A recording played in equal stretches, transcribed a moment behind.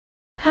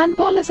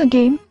Handball is a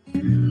game.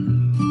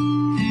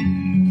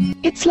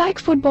 It's like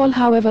football,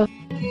 however.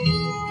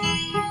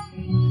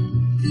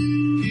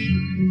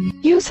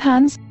 Use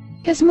hands.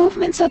 His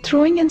movements are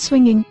throwing and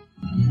swinging.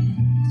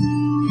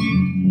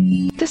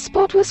 This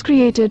sport was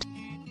created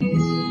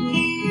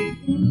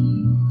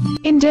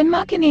in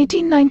Denmark in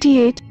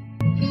 1898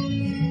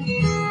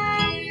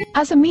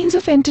 as a means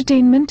of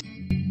entertainment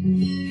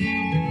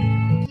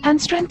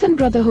and strengthen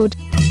brotherhood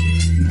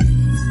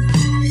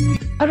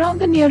around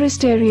the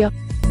nearest area.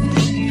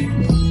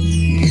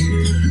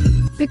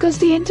 Because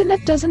the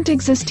internet doesn't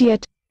exist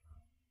yet,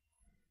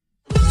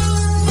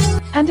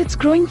 and it's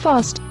growing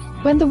fast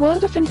when the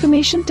world of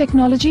information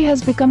technology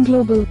has become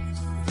global.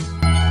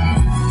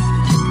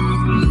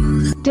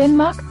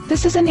 Denmark,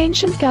 this is an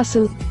ancient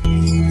castle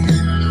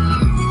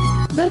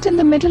built in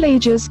the Middle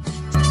Ages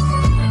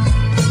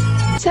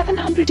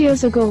 700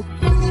 years ago.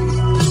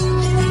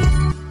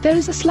 There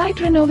is a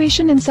slight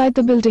renovation inside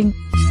the building,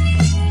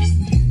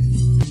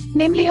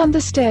 namely on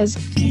the stairs,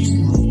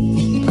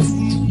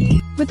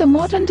 with a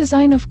modern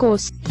design, of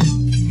course,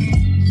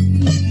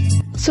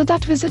 so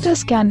that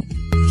visitors can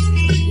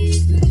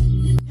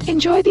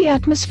enjoy the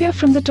atmosphere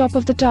from the top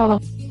of the tower.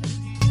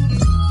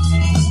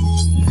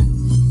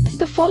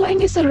 The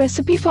following is a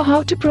recipe for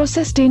how to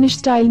process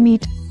Danish-style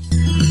meat.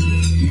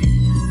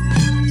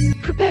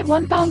 Prepare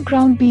 1 pound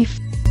ground beef,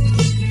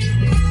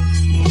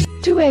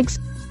 2 eggs,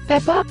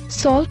 pepper,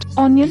 salt,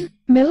 onion,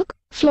 milk,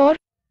 flour,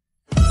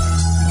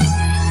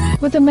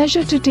 with a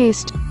measure to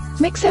taste.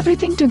 Mix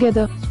everything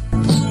together.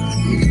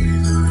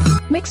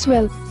 Mix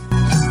well.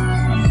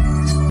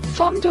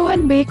 Form dough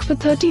and bake for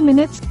 30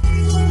 minutes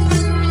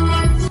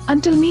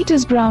until meat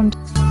is browned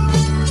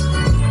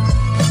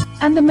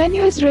and the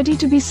menu is ready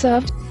to be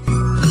served.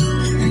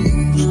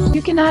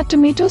 You can add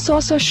tomato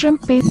sauce or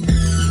shrimp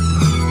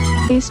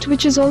paste,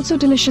 which is also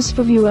delicious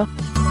for viewer.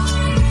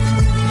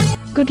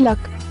 Good luck.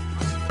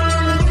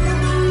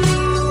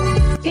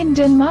 In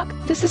Denmark,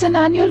 this is an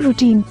annual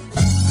routine,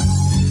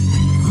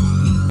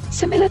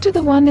 similar to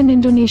the one in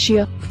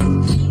Indonesia.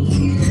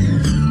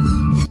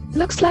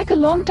 Looks like a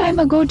long time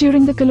ago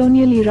during the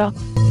colonial era.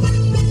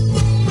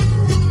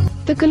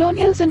 The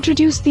colonials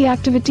introduced the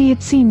activity,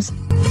 it seems,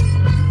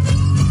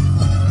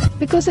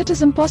 because it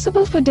is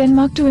impossible for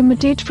Denmark to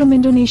imitate from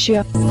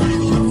Indonesia.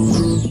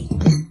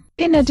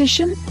 In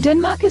addition,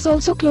 Denmark is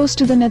also close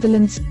to the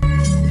Netherlands.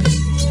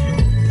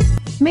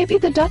 Maybe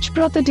the Dutch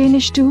brought the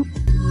Danish too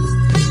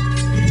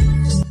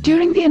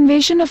during the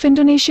invasion of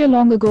Indonesia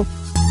long ago.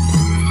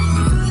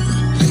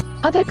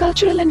 Other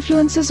cultural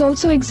influences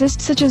also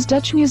exist, such as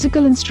Dutch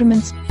musical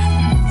instruments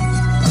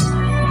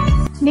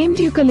named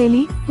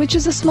ukulele, which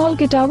is a small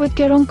guitar with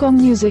kerongkong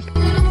music.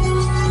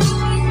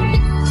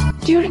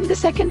 During the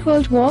Second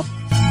World War,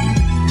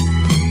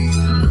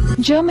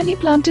 Germany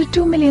planted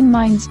 2 million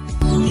mines.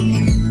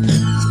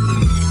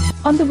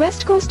 On the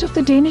west coast of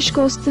the Danish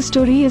coast, the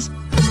story is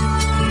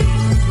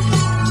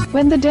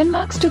when the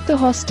Denmarks took the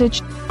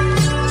hostage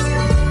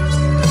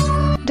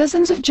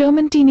dozens of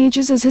German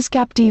teenagers as his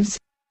captives.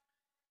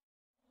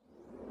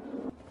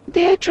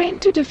 They are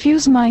trained to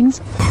defuse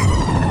mines,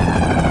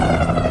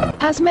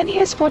 as many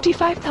as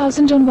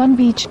 45,000 on one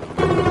beach.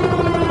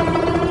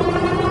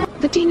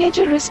 The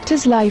teenager risked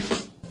his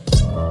life,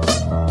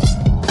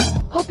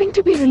 hoping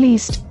to be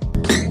released.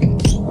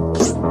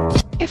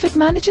 If it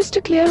manages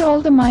to clear all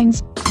the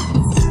mines,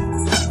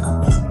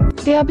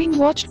 they are being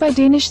watched by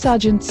Danish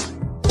sergeants.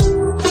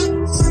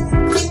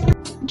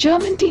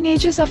 German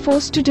teenagers are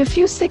forced to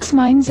defuse 6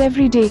 mines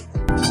every day.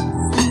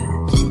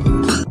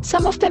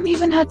 Some of them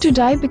even had to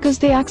die because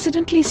they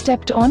accidentally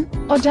stepped on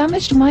or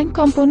damaged mine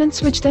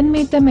components, which then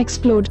made them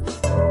explode.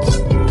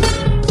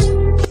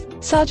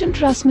 Sergeant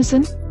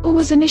Rasmussen, who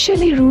was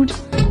initially rude,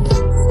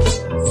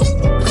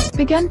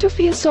 began to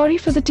feel sorry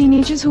for the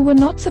teenagers who were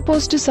not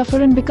supposed to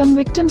suffer and become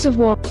victims of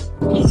war.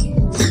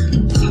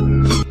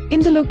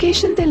 In the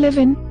location they live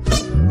in,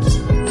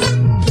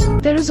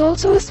 there is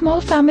also a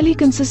small family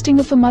consisting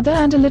of a mother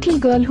and a little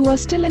girl who are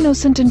still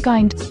innocent and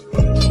kind.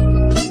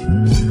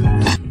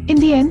 In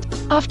the end,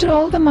 after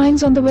all the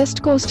mines on the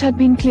west coast had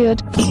been cleared,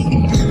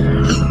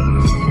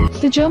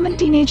 the German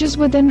teenagers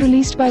were then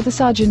released by the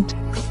sergeant.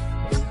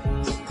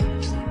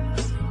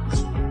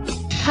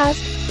 Has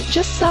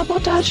just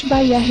sabotaged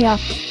by Yahya.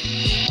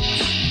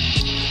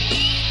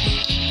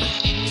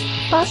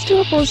 Pass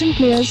to opposing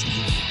players.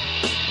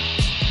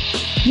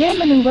 Yeh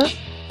maneuver.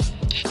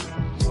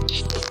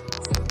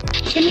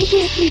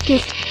 Immediately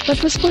kicked,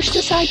 but was pushed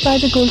aside by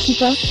the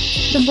goalkeeper.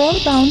 The ball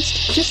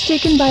bounced, just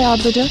taken by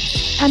arbiter,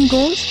 and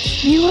goals.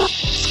 Viewer,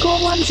 score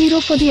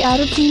 1-0 for the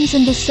Arab teams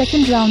in this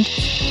second round.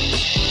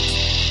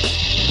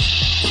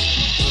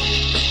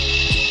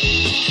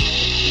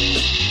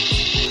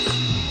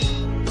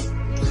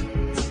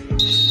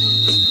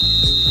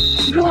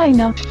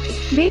 Ukraina.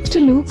 Wait to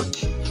Luke.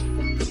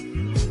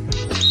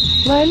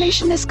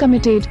 Violation is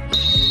committed.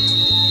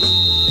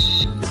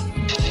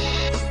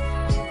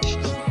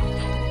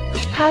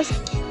 Has.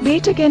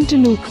 Wait again to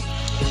Luke.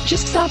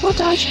 Just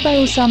sabotaged by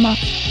Osama.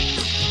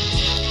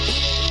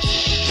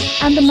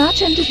 and the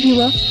match ended.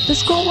 Viewer, the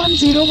score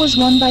 1-0 was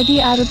won by the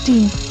Arab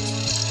team.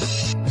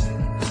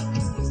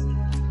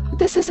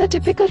 This is a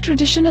typical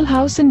traditional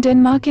house in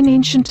Denmark in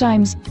ancient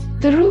times.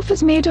 The roof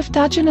is made of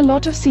thatch and a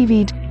lot of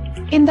seaweed.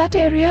 In that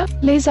area,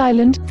 Lays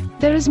Island,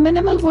 there is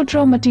minimal wood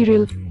raw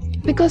material,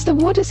 because the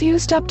wood is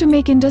used up to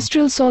make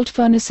industrial salt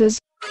furnaces,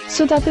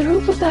 so that the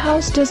roof of the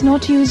house does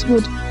not use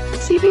wood.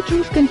 Seaweed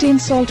roof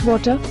contains salt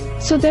water,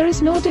 so there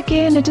is no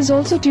decay and it is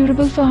also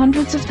durable for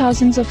hundreds of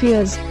thousands of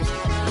years.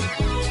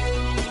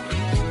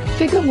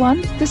 Figure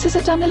 1, this is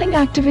a tunneling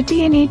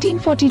activity in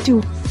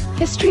 1842.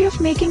 History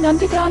of making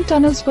underground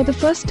tunnels for the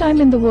first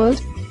time in the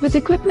world, with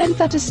equipment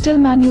that is still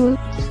manual.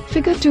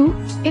 Figure 2,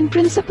 in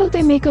principle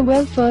they make a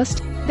well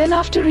first, then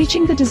after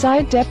reaching the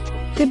desired depth,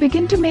 they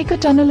begin to make a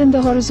tunnel in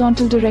the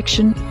horizontal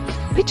direction.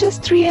 Pictures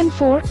 3 and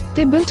 4,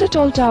 they built a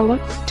tall tower,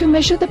 to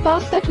measure the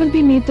path that will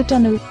be made the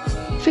tunnel.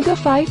 Figure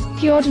 5,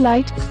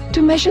 theodolite,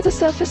 to measure the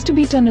surface to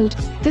be tunneled.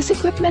 This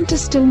equipment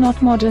is still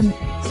not modern.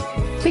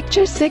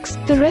 Picture 6,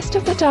 the rest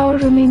of the tower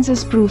remains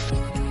as proof.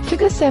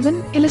 Figure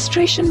 7,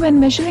 illustration when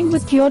measuring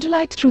with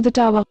theodolite through the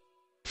tower.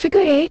 Figure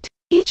 8,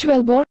 each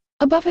wellbore,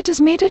 above it is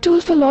made a tool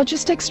for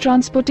logistics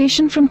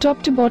transportation from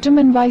top to bottom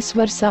and vice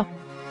versa.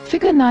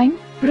 Figure 9,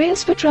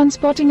 rails for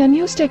transporting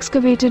unused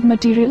excavated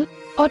material,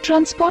 or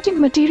transporting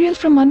material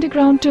from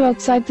underground to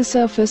outside the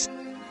surface.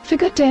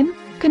 Figure 10,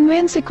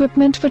 conveyance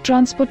equipment for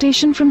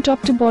transportation from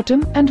top to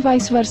bottom and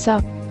vice versa.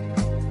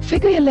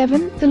 Figure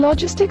 11, the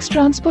logistics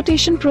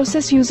transportation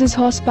process uses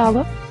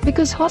horsepower,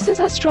 because horses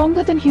are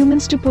stronger than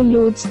humans to pull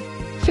loads.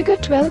 Figure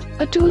 12,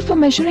 a tool for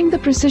measuring the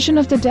precision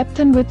of the depth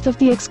and width of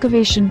the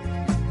excavation.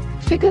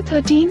 Figure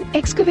 13,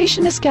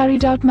 excavation is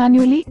carried out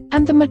manually,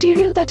 and the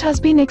material that has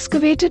been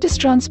excavated is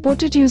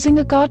transported using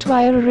a cart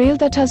via a rail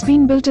that has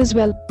been built as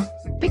well.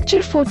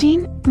 Picture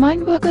 14,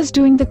 mine workers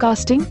doing the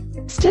casting,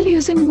 still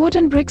using wood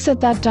and bricks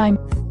at that time.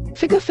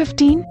 Figure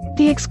 15,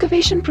 the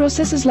excavation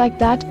process is like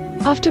that.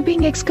 After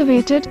being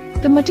excavated,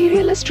 the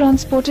material is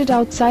transported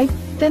outside,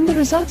 then the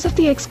results of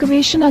the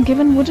excavation are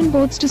given wooden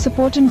boards to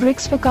support and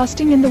bricks for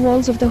casting in the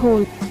walls of the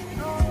hole.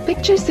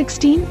 Picture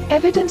 16,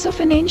 evidence of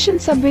an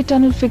ancient subway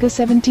tunnel. Figure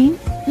 17,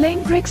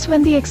 laying bricks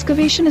when the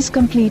excavation is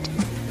complete.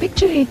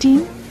 Picture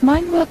 18,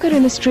 mine worker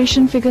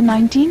illustration. Figure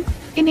 19,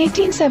 in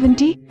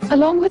 1870,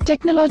 along with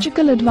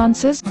technological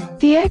advances,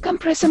 the air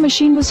compressor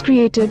machine was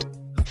created.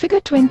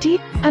 Figure 20,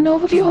 an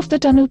overview of the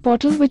tunnel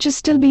portal which is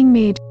still being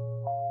made.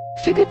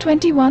 Figure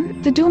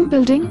 21, the dome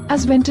building,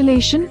 as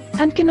ventilation,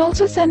 and can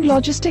also send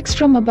logistics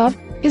from above,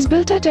 is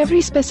built at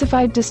every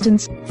specified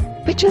distance.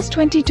 Pictures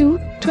 22,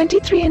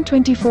 23 and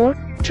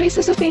 24,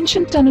 traces of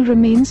ancient tunnel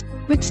remains,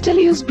 which still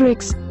use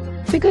bricks.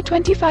 Figure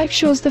 25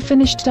 shows the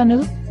finished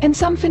tunnel, and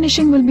some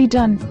finishing will be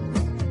done.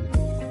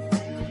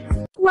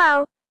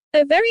 Wow!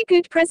 A very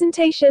good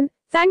presentation.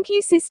 Thank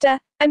you, sister.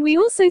 And we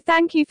also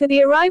thank you for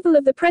the arrival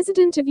of the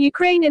President of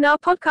Ukraine in our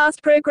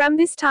podcast program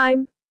this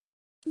time.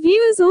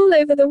 Viewers all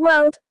over the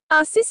world,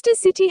 our sister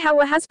City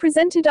Hawa has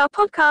presented our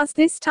podcast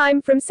this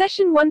time from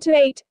session 1 to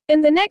 8.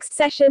 In the next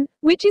session,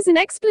 which is an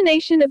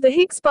explanation of the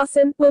Higgs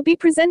boson, will be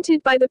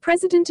presented by the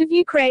President of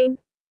Ukraine.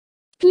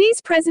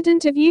 Please,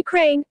 President of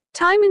Ukraine,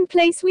 time and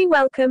place we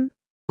welcome.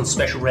 On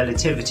special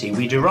relativity,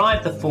 we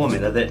derived the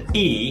formula that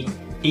E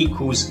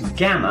equals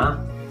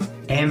gamma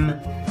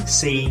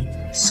mc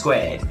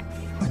squared.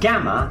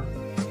 Gamma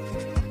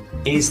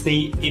is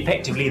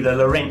effectively the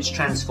Lorentz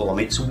transform.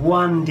 It's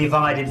 1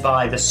 divided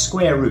by the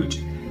square root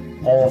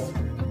of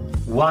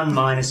 1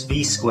 minus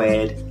v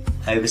squared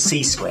over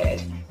c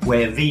squared,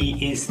 where v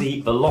is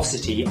the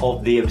velocity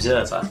of the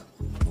observer.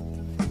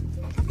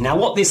 Now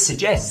what this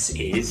suggests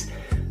is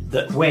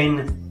that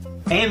when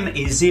m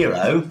is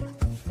 0,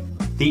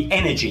 the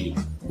energy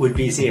would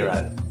be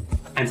 0.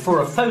 And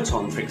for a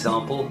photon, for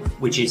example,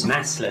 which is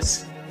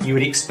massless, you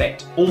would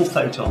expect all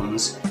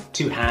photons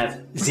to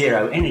have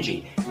 0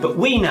 energy. But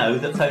we know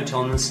that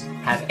photons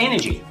have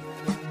energy.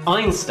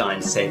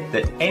 Einstein said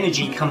that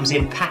energy comes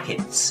in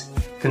packets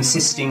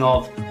consisting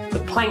of the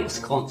Planck's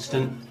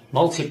constant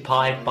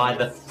multiplied by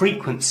the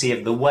frequency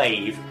of the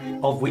wave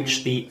of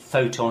which the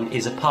photon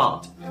is a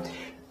part.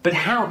 But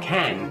how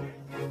can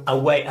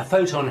a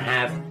photon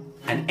have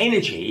an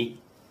energy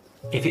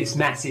if its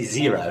mass is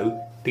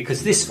 0?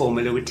 Because this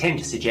formula would tend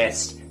to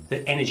suggest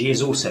that energy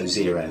is also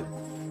 0.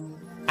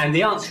 And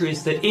the answer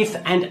is that if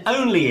and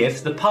only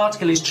if the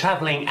particle is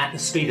travelling at the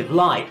speed of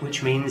light,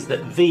 which means that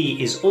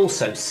v is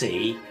also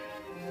c,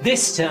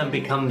 this term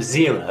becomes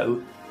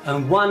 0,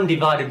 and 1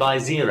 divided by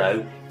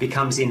 0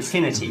 becomes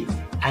infinity.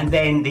 And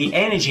then the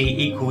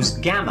energy equals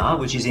gamma,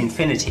 which is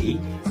infinity,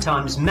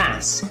 times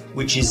mass,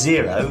 which is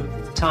 0,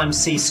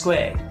 times c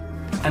squared.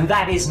 And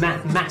that is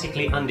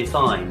mathematically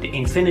undefined.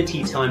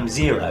 Infinity times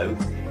 0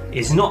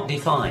 is not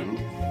defined,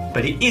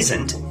 but it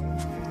isn't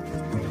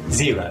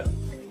 0.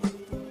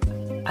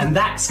 And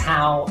that's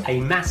how a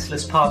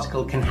massless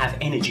particle can have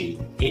energy.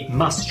 It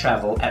must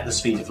travel at the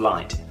speed of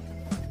light.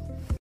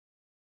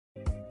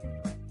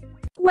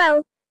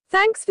 Well,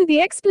 Thanks for the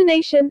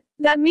explanation.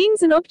 That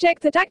means an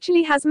object that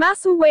actually has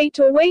mass or weight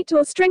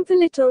or strength a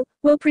little,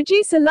 will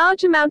produce a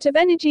large amount of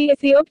energy if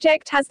the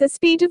object has the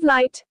speed of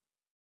light.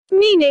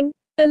 Meaning,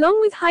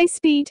 along with high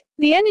speed,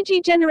 the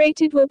energy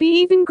generated will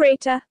be even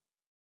greater.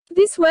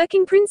 This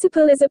working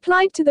principle is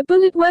applied to the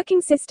bullet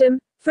working system.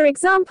 For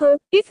example,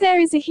 if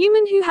there is a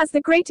human who has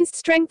the greatest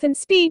strength and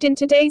speed in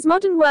today's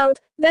modern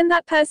world, then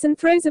that person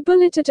throws a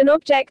bullet at an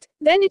object,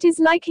 then it is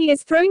like he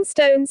is throwing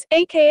stones,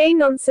 aka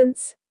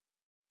nonsense.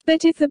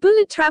 But if the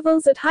bullet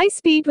travels at high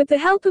speed with the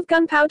help of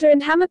gunpowder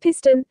and hammer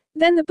piston,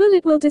 then the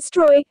bullet will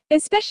destroy,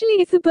 especially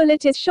if the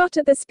bullet is shot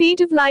at the speed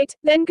of light,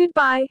 then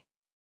goodbye.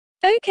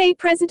 Okay,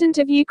 President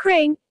of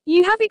Ukraine,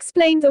 you have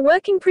explained the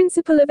working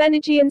principle of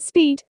energy and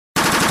speed.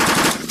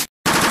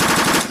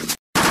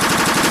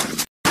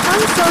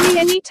 I'm sorry,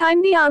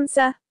 anytime the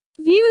answer.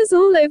 Viewers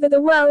all over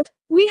the world,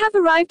 we have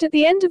arrived at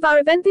the end of our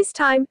event this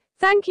time.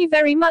 Thank you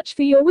very much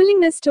for your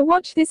willingness to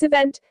watch this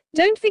event.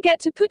 Don't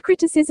forget to put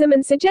criticism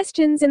and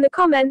suggestions in the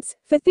comments.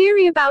 For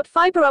theory about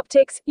fiber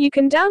optics, you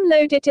can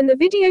download it in the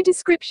video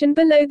description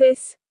below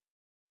this.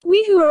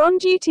 We who are on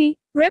duty,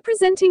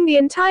 representing the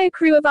entire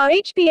crew of our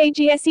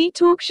HBAGSE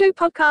talk show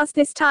podcast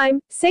this time,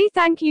 say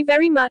thank you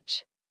very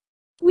much.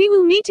 We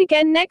will meet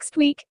again next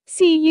week.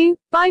 See you,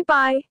 bye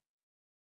bye.